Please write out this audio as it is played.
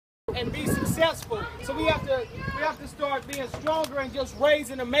and be successful. So we have to start being stronger and just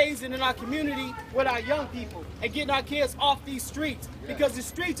raising amazing in our community with our young people and getting our kids off these streets, because the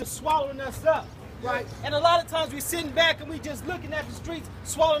streets are swallowing us up. Right, and a lot of times we're sitting back and we just looking at the streets,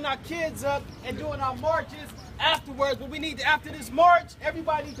 swallowing our kids up and doing our marches afterwards. But we need to, after this march,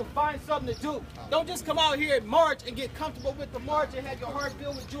 everybody needs to find something to do. Don't just come out here and march and get comfortable with the march and have your heart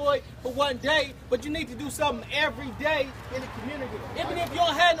filled with joy for one day, but you need to do something every day in the community. Even if you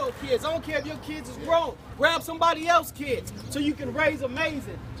don't have no kids, I don't care if your kids is grown, grab somebody else's kids so you can raise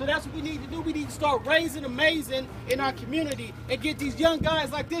amazing. So that's what we need to do. We need to start raising amazing in our community and get these young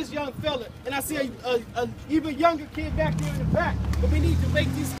guys like this young fella. And I see a even younger kid back there in the back, but we need to make these